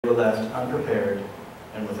were left unprepared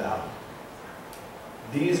and without.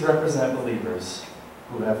 These represent believers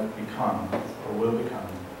who have become, or will become,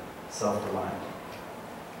 self-reliant.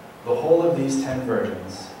 The whole of these 10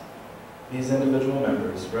 virgins, these individual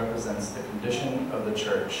members, represents the condition of the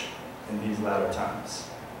church in these latter times.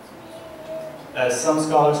 As some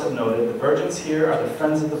scholars have noted, the virgins here are the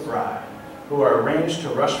friends of the bride, who are arranged to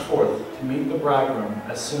rush forth to meet the bridegroom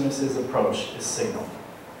as soon as his approach is signaled.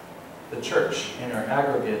 The church, in her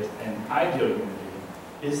aggregate and ideal unity,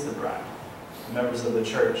 is the bride. The members of the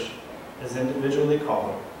church, as individually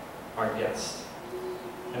called, are guests.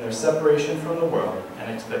 In their separation from the world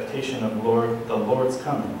and expectation of the Lord's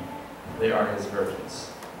coming, they are his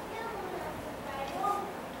virgins.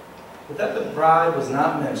 But that the bride was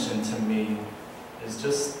not mentioned to me is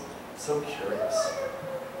just so curious.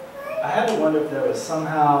 I had to wonder if there was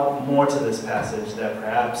somehow more to this passage, that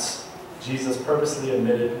perhaps Jesus purposely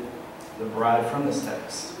omitted the bride from this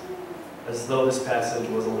text, as though this passage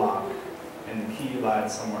was a lock and the key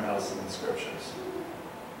lied somewhere else in the scriptures.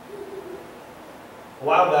 A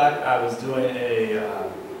while back, I was doing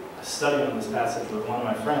a study on this passage with one of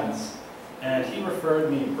my friends, and he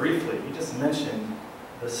referred me briefly. He just mentioned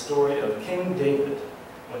the story of King David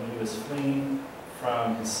when he was fleeing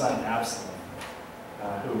from his son Absalom,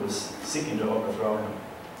 who was seeking to overthrow him.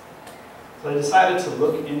 So I decided to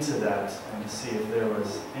look into that and to see if there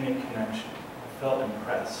was any connection. I felt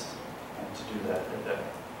impressed to do that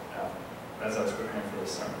as I was preparing for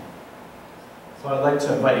this sermon. So I'd like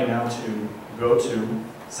to invite you now to go to 2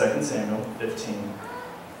 Samuel 15,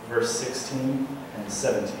 verse 16 and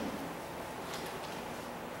 17.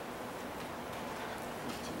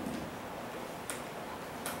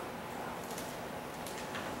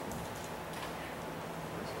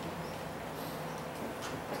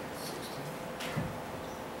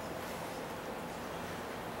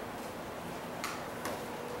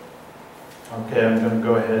 Okay, I'm going to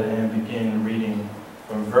go ahead and begin reading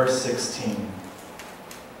from verse 16.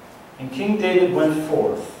 And King David went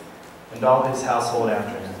forth, and all his household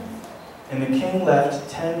after him. And the king left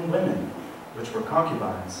 10 women, which were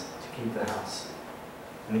concubines, to keep the house.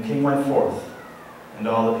 And the king went forth, and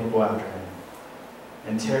all the people after him,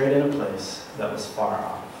 and tarried in a place that was far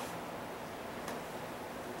off.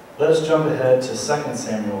 Let us jump ahead to 2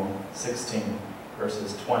 Samuel 16,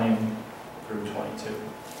 verses 20 through 22.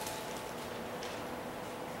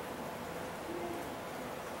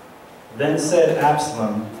 Then said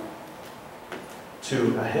Absalom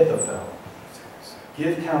to Ahithophel,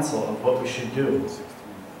 give counsel of what we should do.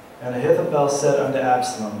 And Ahithophel said unto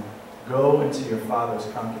Absalom, go into your father's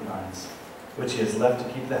concubines, which he has left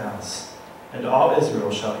to keep the house, and all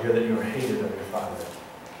Israel shall hear that you are hated of your father.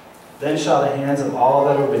 Then shall the hands of all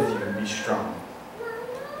that are with you be strong.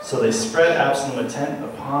 So they spread Absalom a tent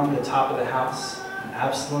upon the top of the house, and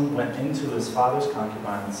Absalom went into his father's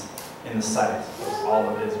concubines in the sight of all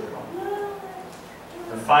of Israel.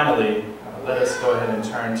 And finally, let us go ahead and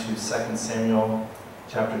turn to 2 Samuel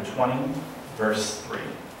chapter 20, verse 3.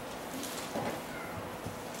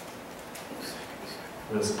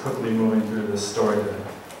 We're just quickly moving through this story to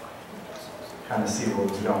kind of see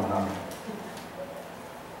what was going on.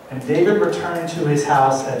 And David returned to his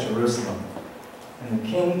house at Jerusalem. And the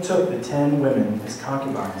king took the 10 women, his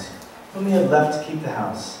concubines, whom he had left to keep the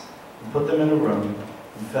house, and put them in a room,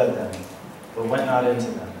 and fed them, but went not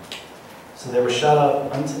into them. So they were shut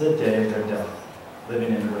up unto the day of their death,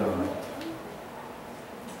 living in widowhood.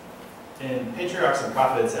 In Patriarchs and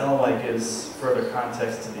Prophets, Ellen White gives further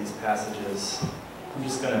context to these passages. I'm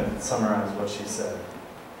just going to summarize what she said.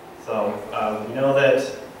 So we know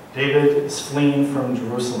that David is fleeing from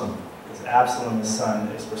Jerusalem because Absalom, his son,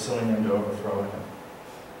 is pursuing him to overthrow him.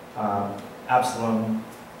 Absalom's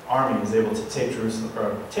army is able to take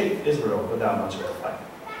Israel without much of a fight.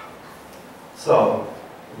 So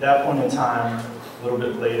at that point in time, a little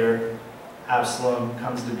bit later, Absalom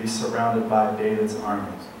comes to be surrounded by David's army.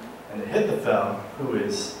 And Ahithophel, who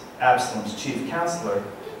is Absalom's chief counselor,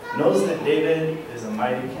 knows that David is a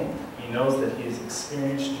mighty king. He knows that he is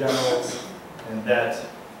experienced generals and that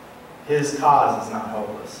his cause is not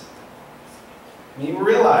hopeless. And he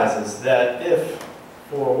realizes that if,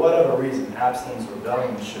 for whatever reason, Absalom's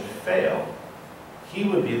rebellion should fail, he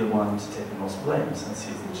would be the one to take the most blame since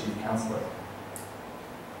he's the chief counselor.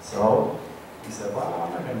 So he said, well,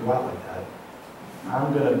 I'm not going to go out like that.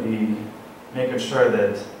 I'm going to be making sure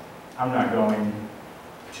that I'm not going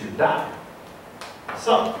to die.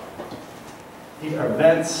 So he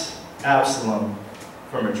prevents Absalom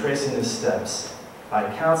from retracing his steps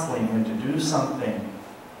by counseling him to do something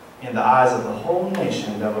in the eyes of the whole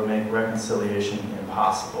nation that would make reconciliation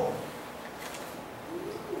impossible.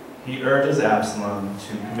 he urges Absalom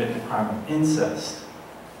to commit the crime of incest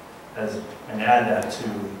and add that to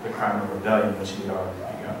the crime of rebellion, which he had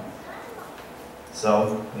already begun.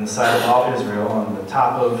 So, in the sight of all Israel, on the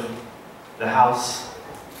top of the house,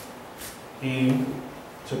 he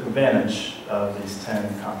took advantage of these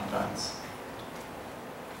 10 concubines.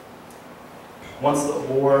 Once the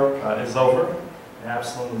war is over and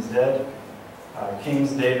Absalom is dead, King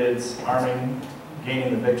David's army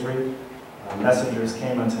gaining the victory, messengers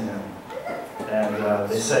came unto him. And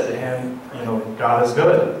they said to him, God is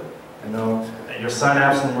good. Your son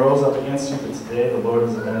Absalom rose up against you, but today the Lord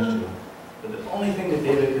has avenged you. But the only thing that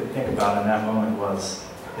David could think about in that moment was,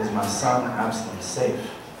 is my son Absalom safe?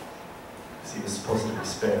 Because he was supposed to be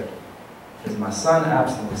spared. Is my son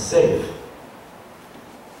Absalom safe?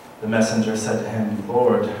 The messenger said to him,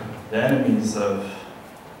 Lord, the enemies of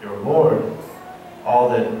your Lord, all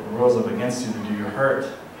that rose up against you to do you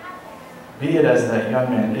hurt, be it as that young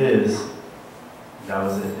man is. That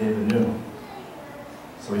was it, David knew.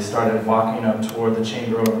 So he started walking up toward the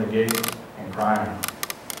chamber over the gate and crying.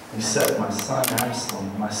 He said, my son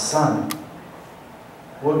Absalom, my son,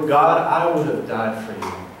 would God I would have died for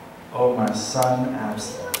you. Oh, my son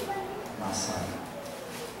Absalom, my son.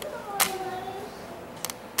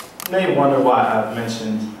 You may wonder why I've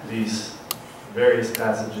mentioned these various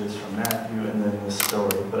passages from Matthew and then this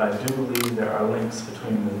story, but I do believe there are links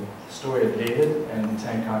between the story of David and the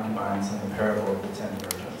 10 concubines and the parable of the 10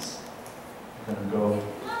 virgins. I'm going to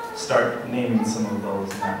go start naming some of those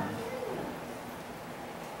now.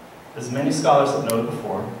 As many scholars have noted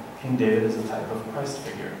before, King David is a type of Christ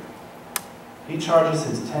figure. He charges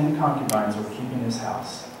his 10 concubines with keeping his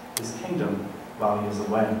house, his kingdom, while he is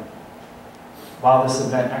away. While this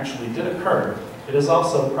event actually did occur, it is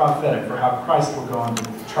also prophetic for how Christ will go on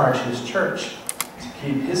to charge his church to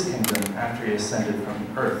keep his kingdom after he ascended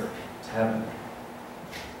from earth to heaven.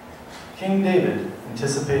 King David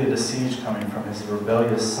anticipated a siege coming from his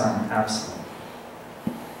rebellious son Absalom.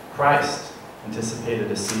 Christ anticipated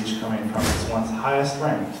a siege coming from his once highest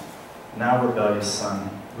ranked, now rebellious son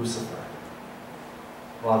Lucifer.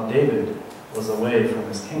 While David was away from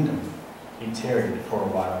his kingdom, he tarried for a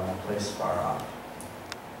while in a place far off.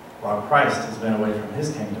 While Christ has been away from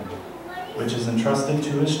his kingdom, which is entrusted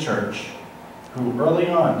to his church, who early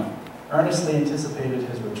on earnestly anticipated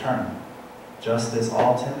his return, just as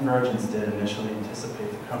all 10 virgins did initially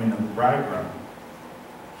anticipate the coming of the bridegroom,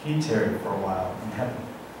 he tarried for a while in heaven,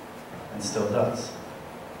 and still does.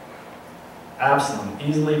 Absalom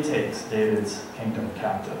easily takes David's kingdom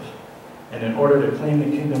captive, and in order to claim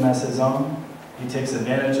the kingdom as his own, he takes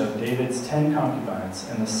advantage of David's 10 concubines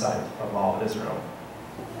in the sight of all Israel.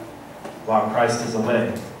 While Christ is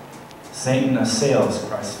away, Satan assails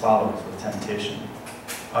Christ's followers with temptation,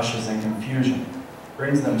 ushers in confusion,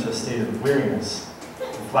 brings them to a state of weariness,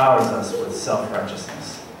 and flowers us with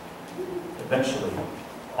self-righteousness. Eventually,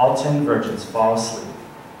 all 10 virgins fall asleep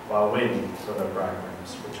while waiting for their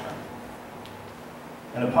bridegroom's return.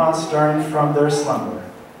 And upon stirring from their slumber,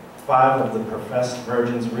 5 of the professed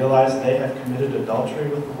virgins realize they have committed adultery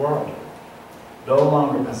with the world, no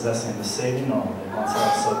longer possessing the saving oil they once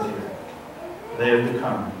held so dear. They have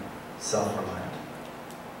become self-reliant.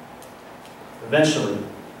 Eventually,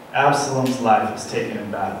 Absalom's life is taken in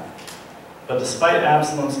battle. But despite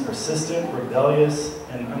Absalom's persistent, rebellious,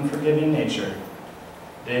 and unforgiving nature,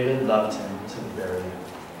 David loved him to the very end.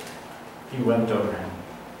 He wept over him.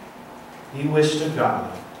 He wished to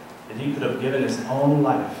God that he could have given his own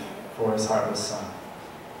life for his heartless son.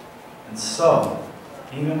 And so,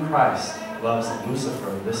 even Christ loves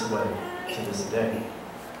Lucifer this way to this day.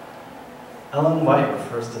 Ellen White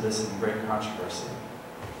refers to this in Great Controversy,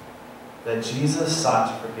 that Jesus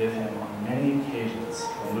sought to forgive him on many occasions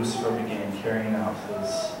when Lucifer began carrying out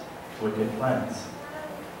his wicked plans.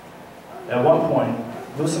 At one point,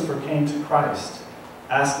 Lucifer came to Christ,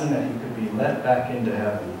 asking that he could be let back into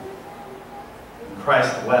heaven. And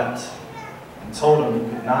Christ wept and told him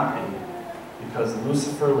he could not be, because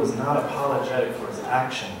Lucifer was not apologetic for his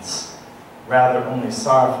actions, rather only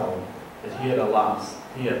sorrowful that he had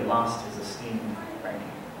lost his esteemed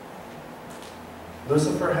ranking.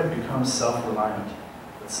 Lucifer had become self-reliant,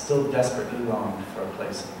 but still desperately longed for a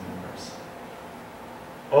place in the universe.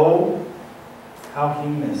 Oh, how he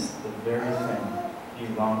missed the very thing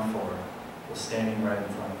he longed for was standing right in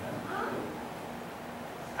front of him.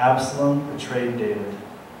 Absalom betrayed David,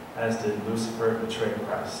 as did Lucifer betray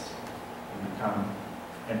Christ,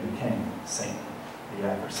 and became Satan, the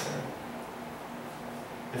adversary.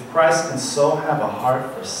 If Christ can so have a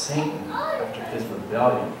heart for Satan after his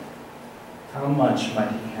rebellion, how much might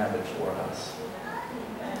he have it for us?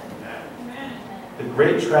 The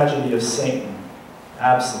great tragedy of Satan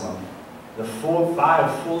Absalom, the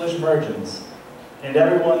 5 foolish virgins, and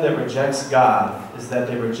everyone that rejects God is that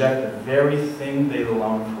they reject the very thing they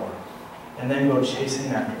long for, and then go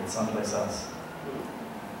chasing after it someplace else.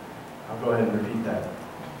 I'll go ahead and repeat that.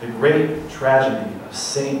 The great tragedy of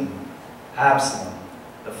Satan, Absalom,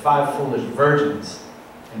 the 5 foolish virgins,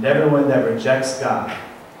 and everyone that rejects God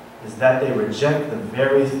is that they reject the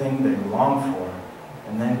very thing they long for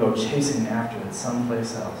and then go chasing after it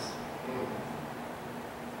someplace else.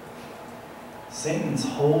 Satan's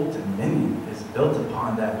whole dominion is built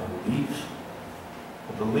upon that belief,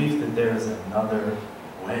 the belief that there is another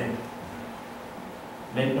way.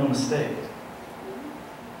 Make no mistake,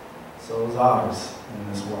 so is ours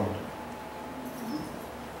in this world.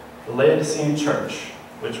 The Laodicean church,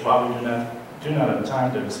 which while we do not have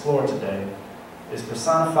time to explore today, is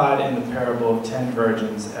personified in the parable of 10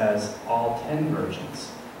 virgins as all 10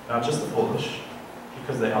 virgins, not just the foolish,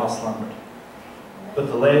 because they all slumbered. But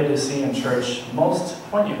the Laodicean church most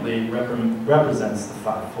poignantly represents the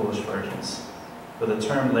 5 foolish virgins, for the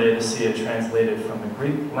term Laodicea translated from the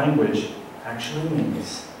Greek language actually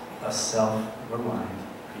means a self-reliant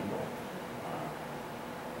people.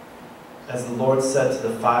 As the Lord said to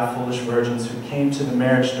the 5 foolish virgins who came to the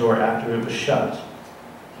marriage door after it was shut,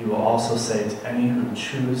 He will also say to any who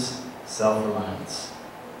choose self-reliance,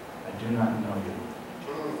 I do not know you.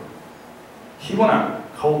 He will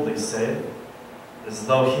not coldly say it, as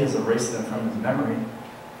though He has erased them from His memory.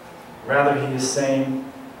 Rather, He is saying,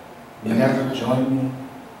 you never joined me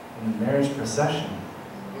in the marriage procession.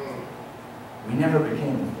 We never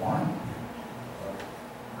became one.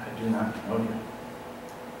 I do not know you.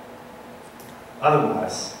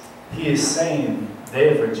 Otherwise, He is saying they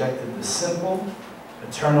have rejected the simple,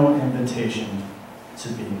 eternal invitation to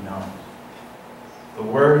be known. The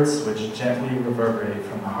words which gently reverberate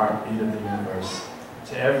from the heartbeat of the universe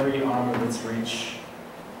to every arm of its reach,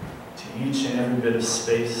 to each and every bit of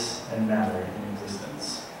space and matter in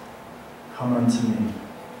existence. Come unto me,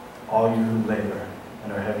 all you who labor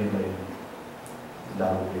and are heavy laden, and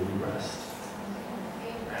I will give you rest.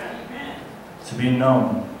 To be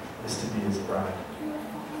known is to be His bride.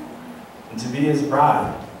 And to be His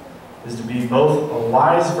bride is to be both a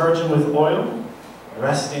wise virgin with oil,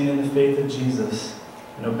 resting in the faith of Jesus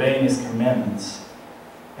and obeying His commandments,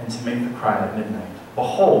 and to make the cry at midnight,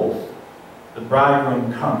 behold, the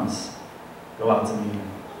bridegroom comes, go out to meet Him.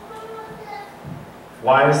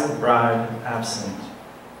 Why is the bride absent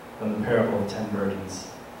from the parable of 10 virgins?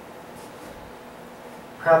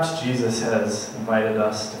 Perhaps Jesus has invited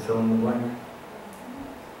us to fill in the blank.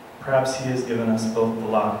 Perhaps He has given us both the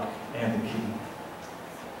lock and the key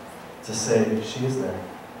to say, she is there.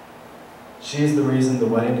 She is the reason the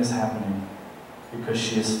wedding is happening, because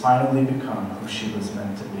she has finally become who she was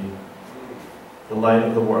meant to be. The light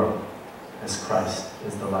of the world, as Christ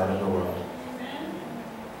is the light of the world.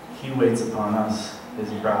 He waits upon us, His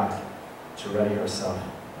bride, to ready herself.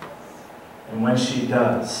 And when she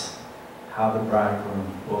does, how the bridegroom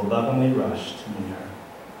will lovingly rush to meet her.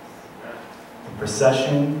 The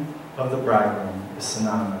procession of the bridegroom is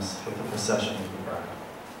synonymous with the procession of the bride.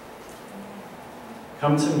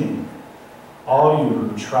 Come to me, all you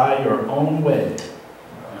who try your own way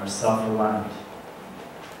and are self-reliant,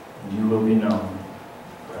 and you will be known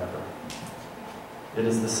forever. It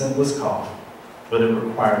is the simplest call, but it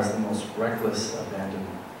requires the most reckless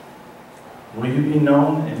abandonment. Will you be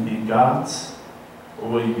known and be God's, or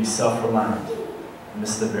will you be self-reliant and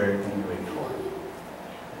miss the very thing you wait for?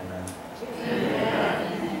 Amen. Amen.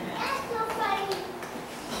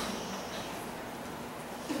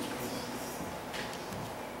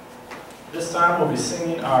 This time we'll be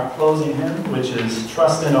singing our closing hymn, which is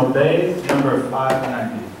Trust and Obey, number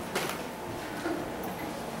 590.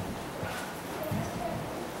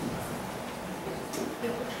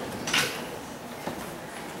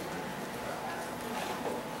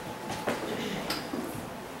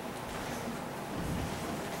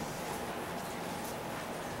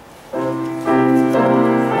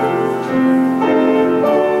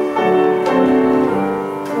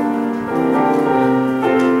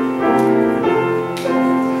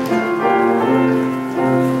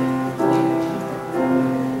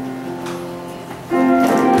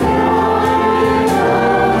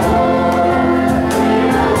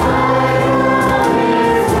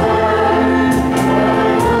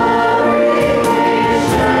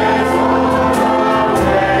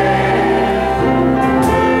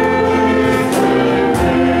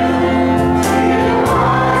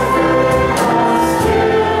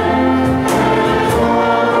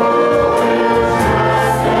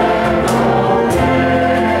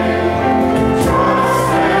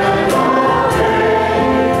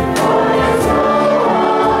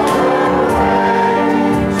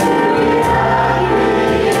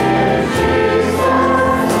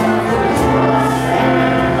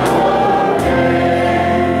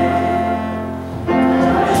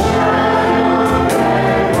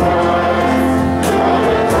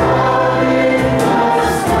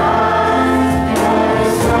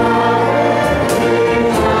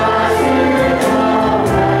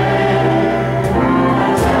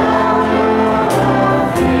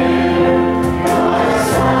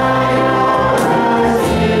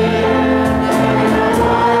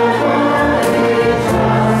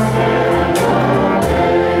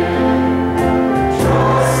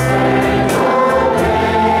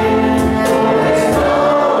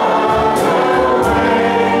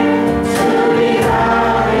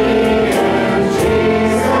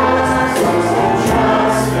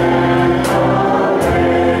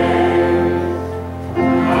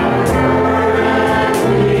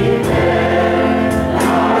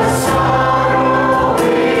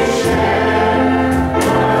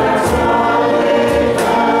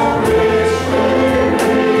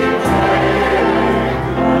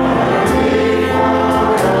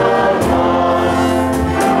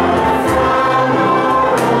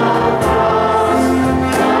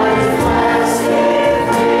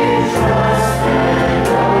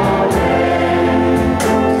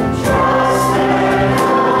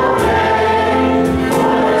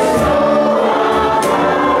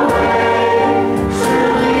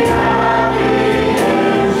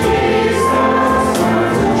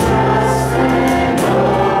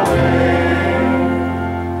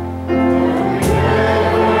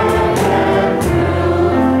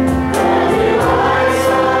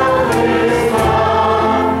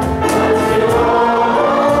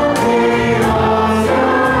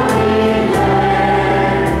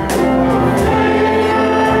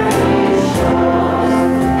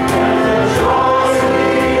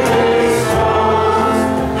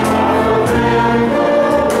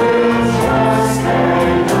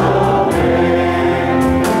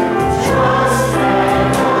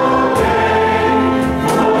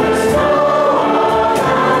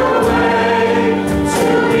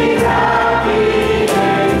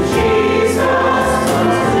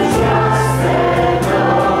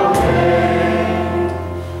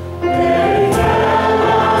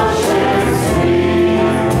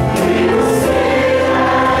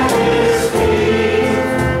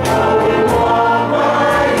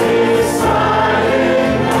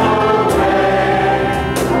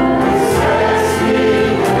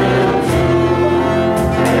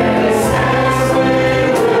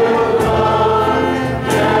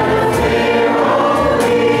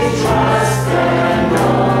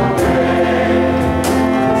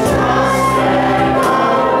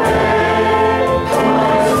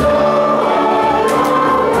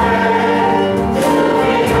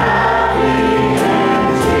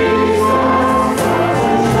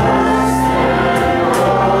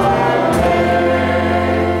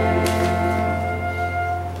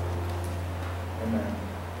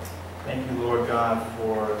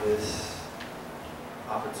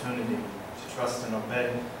 opportunity to trust and obey,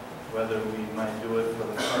 whether we might do it for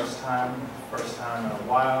the first time in a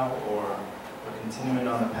while, or we're continuing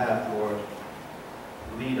on the path. Lord,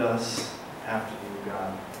 lead us after you,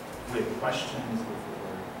 God. If we have questions, if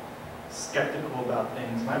we're skeptical about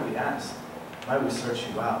things, might we ask? Might we search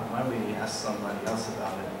you out? Might we ask somebody else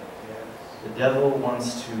about it? The devil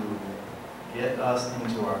wants to get us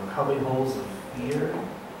into our cubby holes of fear,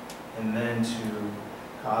 and then to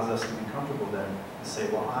cause us to be comfortable there and say,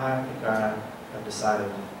 well, I think I have decided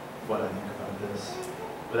what I think about this,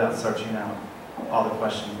 without searching out all the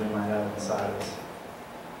questions we might have inside us.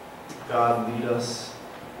 God, lead us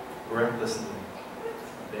recklessly,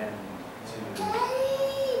 abandoned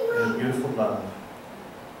to in beautiful love,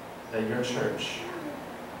 that your church,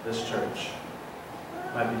 this church,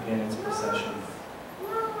 might begin its procession.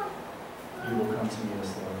 You will come to meet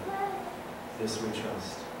us, Lord. This we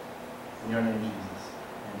trust. In your name, Jesus.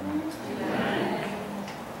 Amen.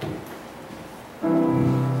 Amen.